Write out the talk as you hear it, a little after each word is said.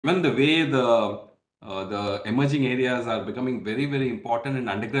Given the way the emerging areas are becoming very, very important in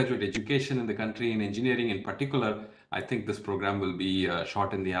undergraduate education in the country, in engineering in particular, I think this program will be a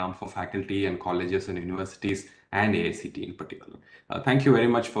shot in the arm for faculty and colleges and universities and AICT in particular. Thank you very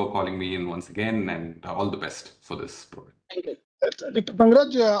much for calling me in once again, and all the best for this program. Thank you. Dr.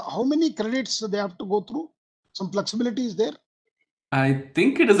 Pangraj, how many credits they have to go through? Some flexibility is there? I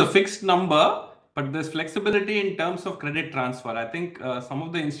think it is a fixed number, but there's flexibility in terms of credit transfer. I think some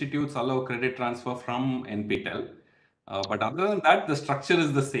of the institutes allow credit transfer from NPTEL. But other than that, the structure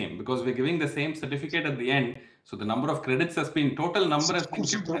is the same because we're giving the same certificate at the end. So the number of credits has been, total number has been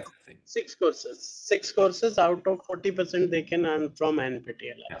kept as the same. 6 courses. 6 courses out of 40% they can earn from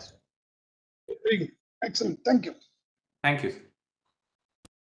NPTEL. Yes. Very good. Excellent. Thank you. Thank you.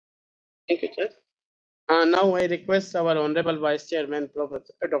 Thank you, sir. Now I request our Honorable Vice Chairman,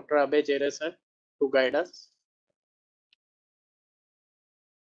 Professor Dr. Abhay Jere, sir, to guide us.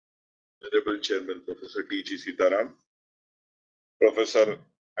 Honorable Chairman Professor T.G. Sitaram, Professor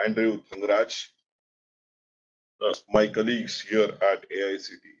Andrew Thangraj, my colleagues here at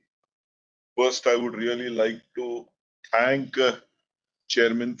AICT. First, I would really like to thank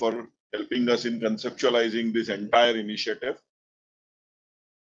Chairman for helping us in conceptualizing this entire initiative.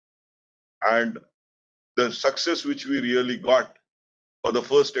 And the success which we really got for the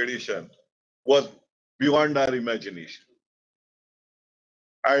first edition was beyond our imagination.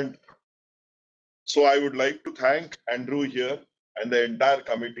 And so I would like to thank Andrew here and the entire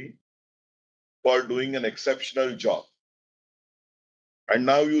committee for doing an exceptional job. And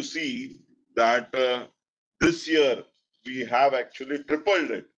now you see that this year we have actually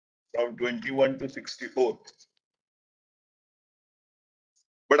tripled it from 21 to 64.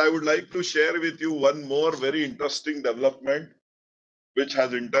 But I would like to share with you one more very interesting development which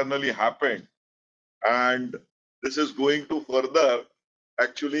has internally happened. And this is going to further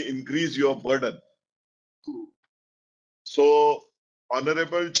actually increase your burden. So,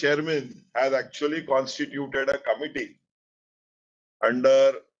 Honorable Chairman has actually constituted a committee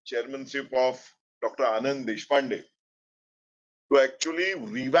under chairmanship of Dr. Anand Deshpande to actually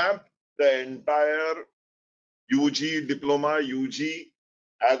revamp the entire UG, diploma, UG,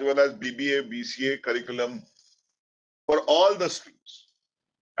 as well as BBA, BCA curriculum for all the streams.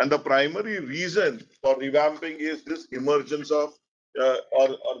 And the primary reason for revamping is this emergence of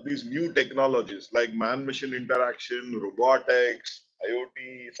or these new technologies like man-machine interaction, robotics,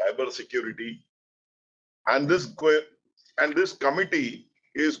 IoT, cybersecurity. And this committee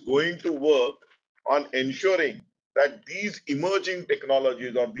is going to work on ensuring that these emerging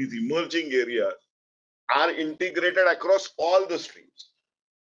technologies or these emerging areas are integrated across all the streams.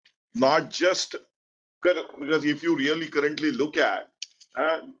 Not just because if you really currently look at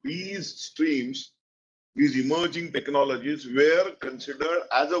these streams, these emerging technologies were considered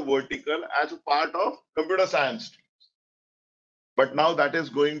as a vertical, as a part of computer science streams. But now that is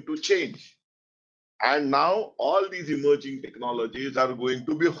going to change. And now all these emerging technologies are going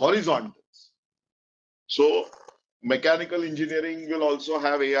to be horizontals. So mechanical engineering will also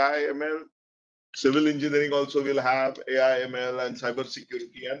have AI, ML. Civil engineering also will have AI, ML, and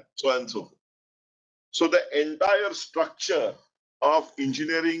cybersecurity, and so on and so forth. So the entire structure of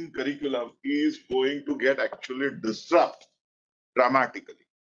engineering curriculum is going to get actually disrupted dramatically.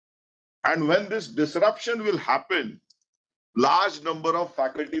 And when this disruption will happen, large number of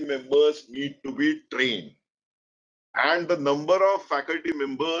faculty members need to be trained. And the number of faculty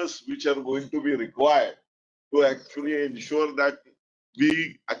members which are going to be required to actually ensure that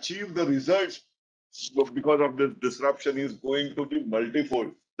we achieve the results because of this disruption is going to be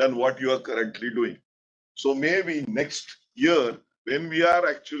multifold than what you are currently doing. So maybe next year, when we are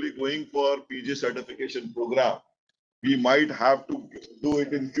actually going for PG certification program, we might have to do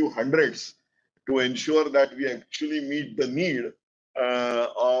it in few hundreds to ensure that we actually meet the need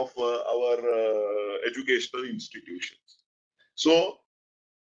of our educational institutions. So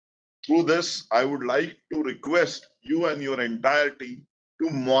through this, I would like to request you and your entire team to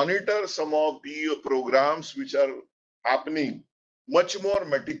monitor some of the programs which are happening much more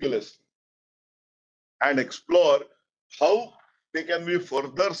meticulously and explore how they can be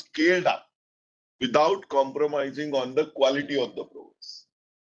further scaled up without compromising on the quality of the programs.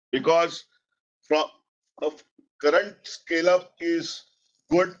 Because from the current scale up is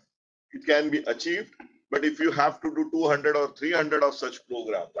good, it can be achieved. But if you have to do 200 or 300 of such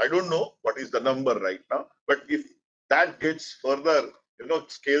programs, I don't know what is the number right now, but if that gets further,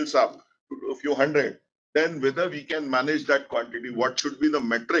 scales up to a few hundred, then whether we can manage that quantity, what should be the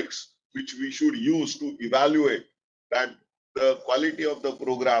metrics which we should use to evaluate that the quality of the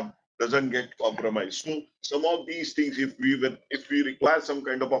program doesn't get compromised. So some of these things, if we require some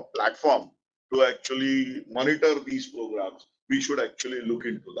kind of a platform to actually monitor these programs, we should actually look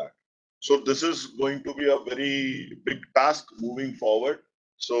into that. So this is going to be a very big task moving forward.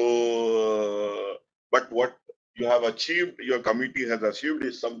 So, but what you have achieved, your committee has achieved,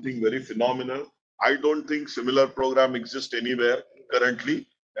 is something very phenomenal. I don't think similar program exists anywhere currently.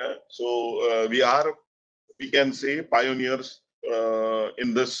 We can say, pioneers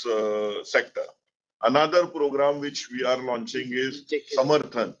in this sector. Another program which we are launching is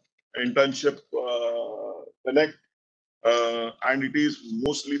Samarthan, internship connect, and it is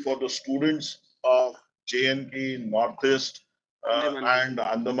mostly for the students of J&K, Northeast, and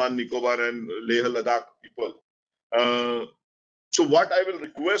Andaman, Nicobar, and Leh Ladakh people. So what I will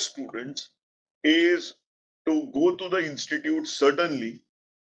request students is to go to the institute. Certainly,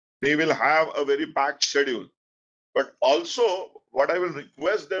 they will have a very packed schedule. But also, what I will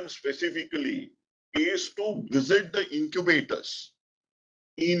request them specifically is to visit the incubators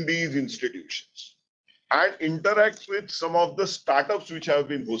in these institutions and interact with some of the startups which have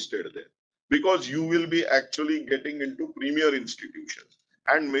been hosted there, because you will be actually getting into premier institutions.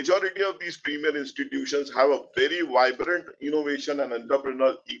 And majority of these premier institutions have a very vibrant innovation and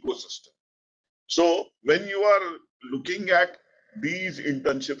entrepreneurial ecosystem. So when you are looking at these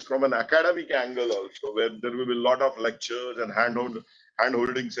internships from an academic angle also, where there will be a lot of lectures and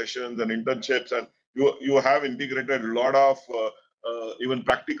hand-holding sessions and internships, and you have integrated a lot of even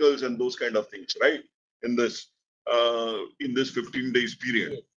practicals and those kind of things, right? In this 15 days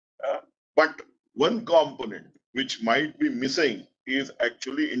period. But one component which might be missing is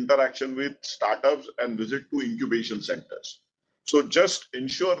actually interaction with startups and visit to incubation centers. So just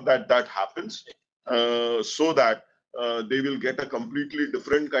ensure that that happens, so that they will get a completely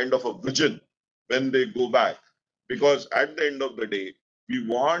different kind of a vision when they go back. Because at the end of the day, we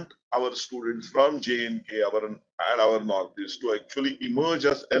want our students from J&K and our Northeast to actually emerge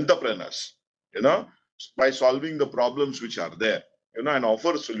as entrepreneurs, by solving the problems which are there, and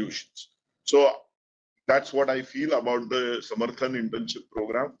offer solutions. So that's what I feel about the Samarthan internship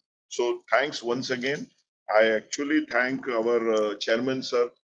program. So thanks once again. I actually thank our chairman,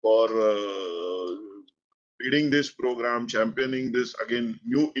 sir, for leading this program, championing this, again,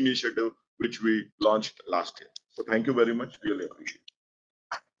 new initiative which we launched last year. So thank you very much. Really appreciate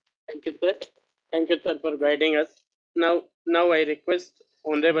it. Thank you, sir. Thank you, sir, for guiding us. Now I request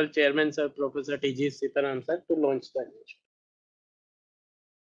Honorable Chairman, Sir, Professor T.G. Sitaram, sir, to launch the initiative.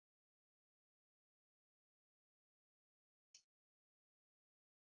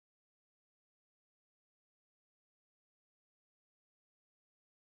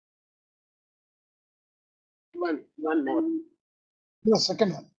 One more. The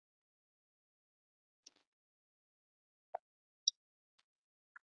second one.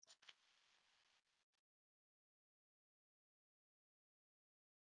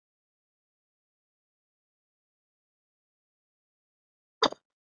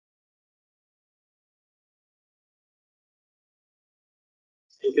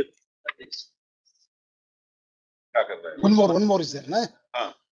 Thank you. One more is there, na?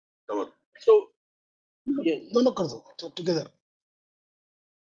 So, yes. दोनों कर दो, so together.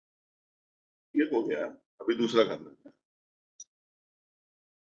 ये हो गया, अभी दूसरा करना है.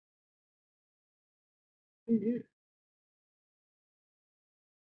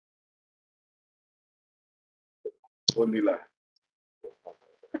 वो नीला है.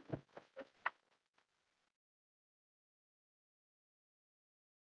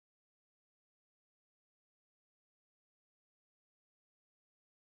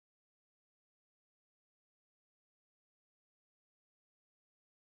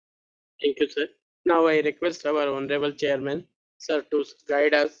 Thank you, sir. Now I request our Honorable Chairman, sir, to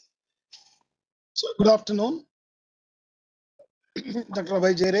guide us. So good afternoon, Dr.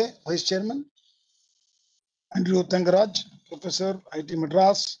 Abhay Jere, Vice Chairman, Andrew Thangaraj, Professor, IT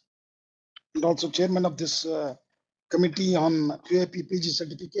Madras, and also Chairman of this Committee on QIP-PG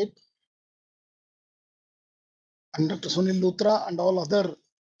Certificate, and Dr. Sunil Luthra, and all other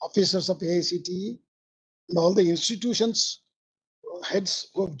officers of AICTE, and all the institutions heads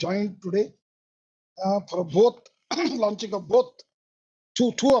who have joined today for both launching of both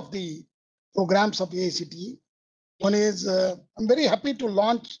two of the programs of AICTE. One is I'm very happy to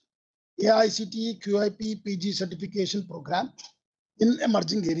launch AICTE-QIP-PG certification program in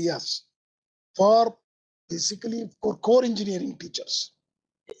emerging areas for basically for core engineering teachers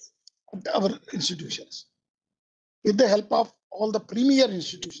at our institutions, with the help of all the premier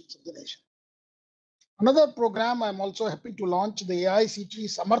institutions of the nation. Another program I'm also happy to launch, the AICTE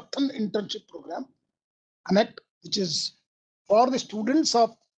Samarthan internship program, Connect, which is for the students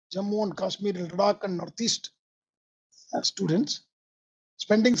of Jammu and Kashmir, Ladakh and Northeast students,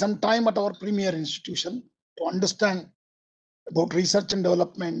 spending some time at our premier institution to understand about research and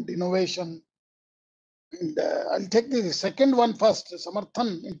development, innovation. And I'll take the second one first,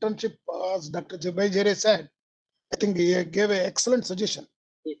 Samarthan internship, as Dr. Jabhai Jere said. I think he gave an excellent suggestion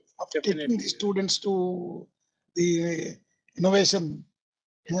Yes, of definitely. taking the students to the innovation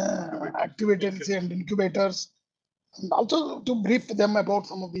activities and incubators, and also to brief them about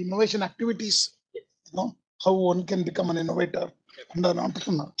some of the innovation activities, how one can become an innovator and an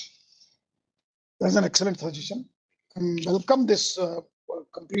entrepreneur. That's an excellent suggestion. And welcome this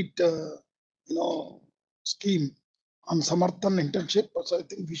complete, scheme on Samarthan internship. So I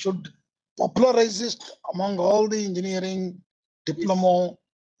think we should popularize it among all the engineering, diploma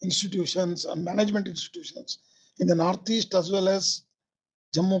institutions and management institutions in the Northeast as well as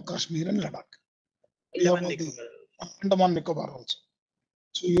Jammu, Kashmir and Ladakh. We have all the Andaman Nicobar also.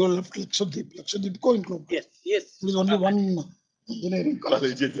 So you will left Lakshadweep. Lakshadweep go include. Yes, yes. There is only one engineering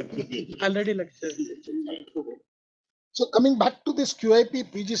college. Already lecture. So coming back to this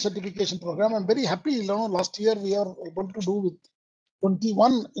QIP-PG certification program, I'm very happy. Last year we are able to do with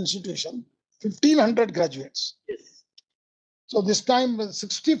 21 institutions, 1,500 graduates. Yes. So this time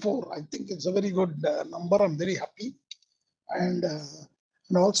 64, I think it's a very good number. I'm very happy. And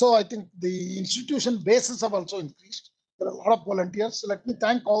also I think the institution bases have also increased. There are a lot of volunteers. So let me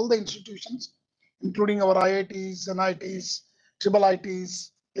thank all the institutions, including our IITs, NITs, triple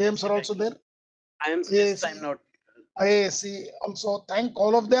ITs, AIMS are also there. I am this time not. IAC also thank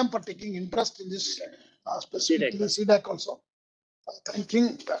all of them for taking interest in this, specifically CDAC also.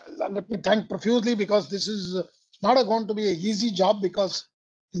 Let me thank profusely, because this is not going to be an easy job, because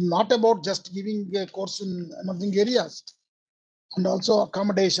it's not about just giving a course in emerging areas, and also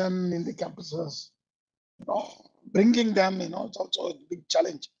accommodation in the campuses, bringing them, it's also a big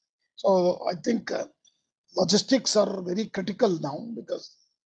challenge. So I think logistics are very critical now, because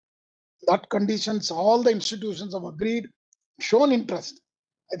that conditions, all the institutions have agreed, shown interest.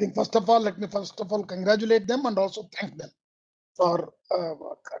 I think let me first of all congratulate them and also thank them for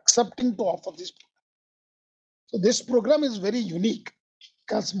accepting to offer this program. So this program is very unique,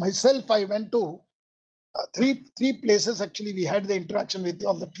 because myself, I went to three places. Actually, we had the interaction with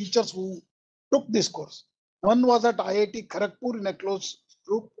all the teachers who took this course. One was at IIT Kharagpur in a closed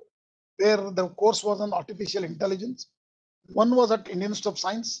group, where the course was on artificial intelligence. One was at Indian Institute of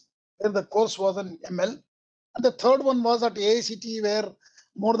Science, where the course was on ML. And the third one was at AICTE, where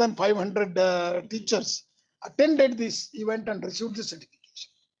more than 500 teachers attended this event and received the certification.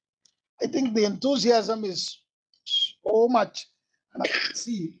 I think the enthusiasm is so much. And I can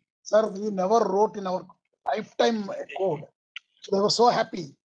see, sir, we never wrote in our lifetime a code. So they were so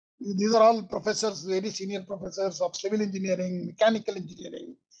happy. These are all professors, very senior professors of civil engineering, mechanical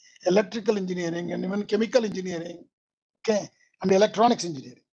engineering, electrical engineering, and even chemical engineering, and electronics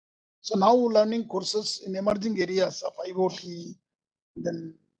engineering. So now learning courses in emerging areas of IoT,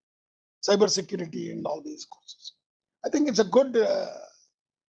 then cybersecurity and all these courses. I think it's a good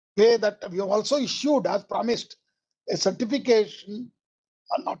way that we have also issued, as promised, a certification,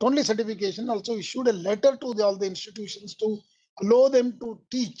 not only certification, also issued a letter to all the institutions to allow them to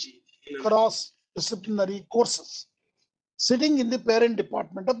teach cross-disciplinary courses, sitting in the parent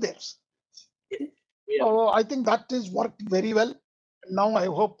department of theirs. So I think that is worked very well. Now I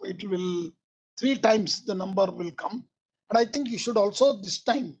hope it will 3 times the number will come. And I think you should also this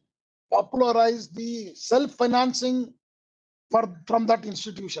time popularize the self-financing from that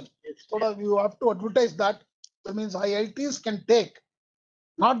institution. So that you have to advertise that. That means IITs can take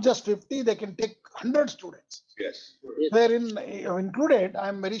not just 50, they can take 100 students. Yes. Wherein included, I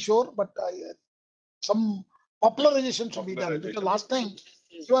am very sure, but some popularization should be done. Because last time,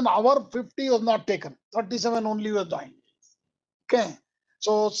 even our 50 was not taken, 37 only were joined. Okay.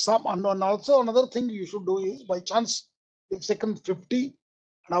 So and also another thing you should do is, by chance, if second 50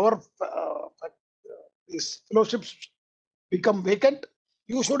 and our these fellowships become vacant,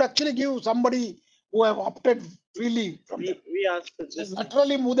 you should actually give somebody who have opted freely from them. We asked this.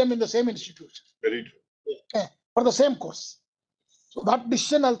 Laterally move them in the same institution. Very true. Okay, for the same course. So that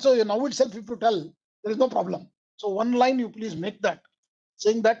decision also, now itself, if you tell, there is no problem. So one line you please make that,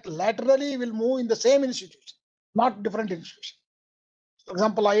 saying that laterally will move in the same institution, not different institution. For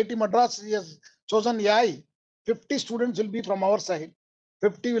example, IIT Madras has chosen AI. 50 students will be from our side,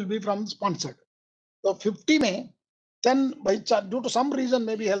 50 will be from sponsored. So 50 may, then by due to some reason,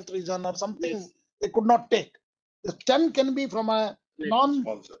 maybe health reason or something, they could not take. The 10 can be from a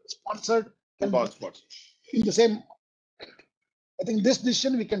non-sponsored in the same. I think this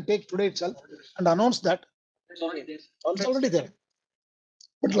decision we can take today itself and announce that. It's already there.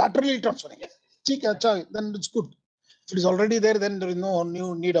 but laterally transferring. ठीक है, अच्छा, then it's good. If it is already there, then there is no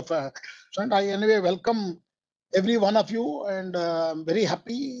new need of a. And I anyway welcome every one of you, and I'm very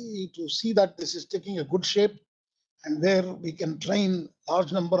happy to see that this is taking a good shape, and where we can train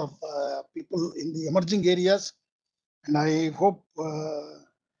large number of people in the emerging areas. And I hope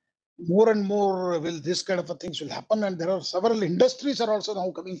more and more will this kind of a things will happen. And there are several industries are also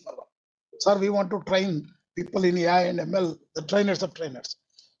now coming forward. Sir, we want to train people in AI and ML, the trainers of trainers.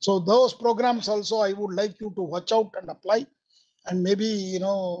 So those programs also, I would like you to watch out and apply. And maybe,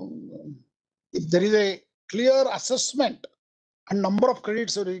 if there is a clear assessment and number of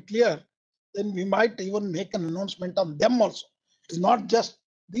credits are very clear, then we might even make an announcement on them also. It's not just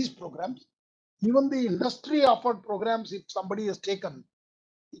these programs, even the industry offered programs, if somebody has taken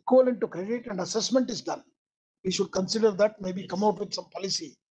equivalent to credit and assessment is done, we should consider that, maybe come out with some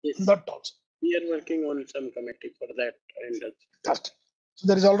policy on that also. We are working on some committee for that. And Fantastic. So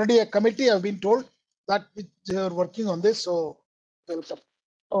there is already a committee, I've been told, that they are working on this. So welcome.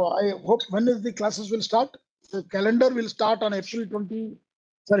 Oh, I hope, when is the classes will start? The calendar will start on April 20.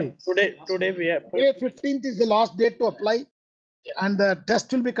 Sorry. today we have. May 15th is the last date to apply. And the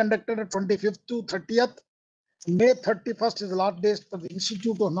test will be conducted at 25th to 30th. May 31st is the last day for the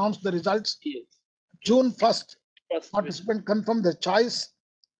institute to announce the results. Yes. June 1st, First participant confirm the choice.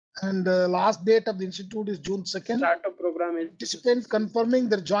 And the last date of the institute is June 2nd. start of program is Participant confirming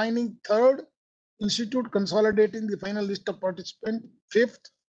their joining 3rd. Institute consolidating the final list of participants 5th.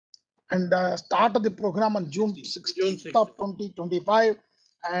 And start of the program on June 16th of 2025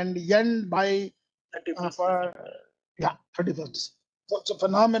 and end by 31st. So it's a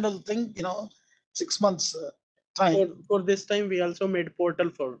phenomenal thing, 6 months time. For this time we also made portal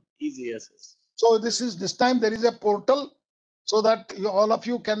for easy access. So this time there is a portal so that all of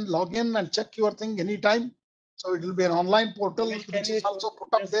you can log in and check your thing anytime. So it will be an online portal which is also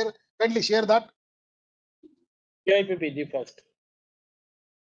put up there. Kindly share that. AICTE-PG first.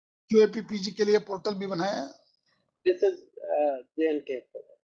 QIP-PG के लिए portal भी बनाया है. This is JNK.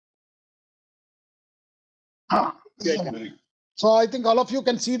 So I think all of you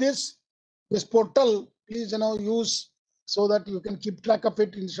can see this portal. Please, use so that you can keep track of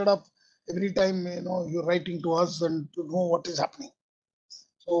it instead of every time, you're writing to us and to know what is happening.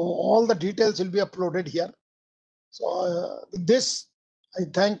 So all the details will be uploaded here. So with this, I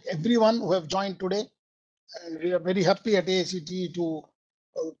thank everyone who have joined today. And we are very happy at AICTE to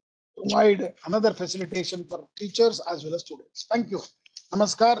provide another facilitation for teachers as well as students. Thank you.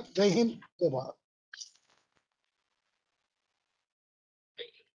 Namaskar. Jai Hind. Jai Bharat.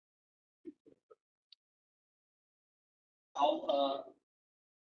 Now,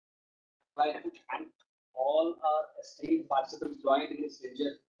 and all our esteemed participants joined in this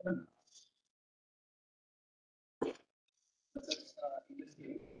venture.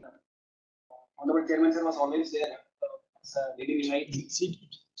 Honorable Chairman sir was always there as a leading light,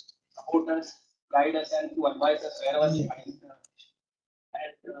 support us, guide us, and to advise us wherever we find.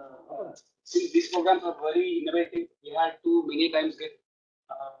 And since these programs are very innovative, we had to many times get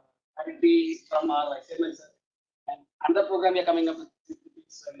faculty from our vice chairman sir. And another program we are coming up with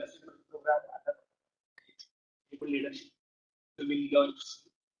this industrial program, people leadership will be launched.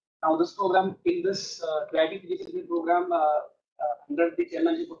 Now this program, in this creative program under the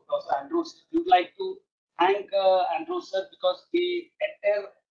chairmanship of Professor Andrews, we would like to thank Andrews sir because the entire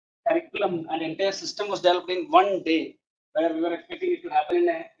curriculum and entire system was developed in one day, where we were expecting it to happen in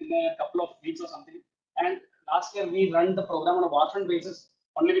a couple of weeks or something. And last year we ran the program on a waterfront basis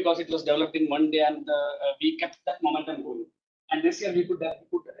only because it was developed in one day, and we kept that momentum going. And this year we could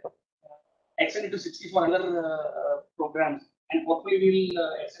extend it to 64 other programs, and hopefully we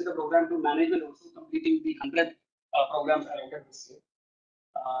will extend the program to management, also completing the 100 programs allotted this year.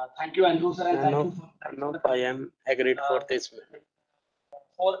 Thank you, Andrew sir, and thank you. I am agreed for this.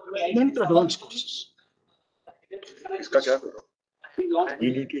 For advanced courses. इसका क्या करो?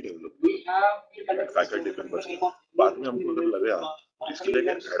 Unity develop. We have Faculty members. बाद में हमको अगर लगे इसके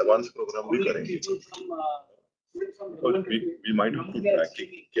लिए एडवांस प्रोग्राम भी करेंगे. और we might have to track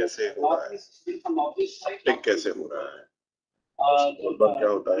कैसे हो रहा है, अपटेक कैसे हो रहा है, और बार क्या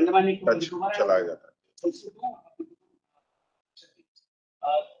होता है, टच चला जाता है.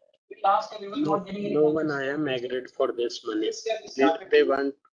 No one I am agreed for this money. They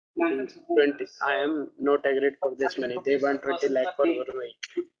want 20. I am not agreed for this money. They want 20 lakh per week.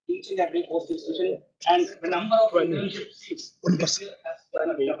 Each and every post institution, and the number of internship seats has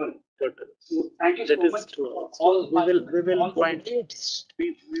doubled. So thank you so much. All we will find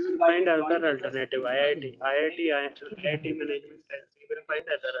other alternative. IIT management. We will find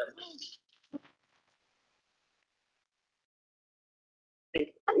other alternative.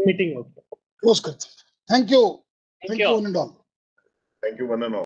 Meeting. Okay. Close करते हैं. Thank you. Thank Thank you. you one and all. Thank you, one and all.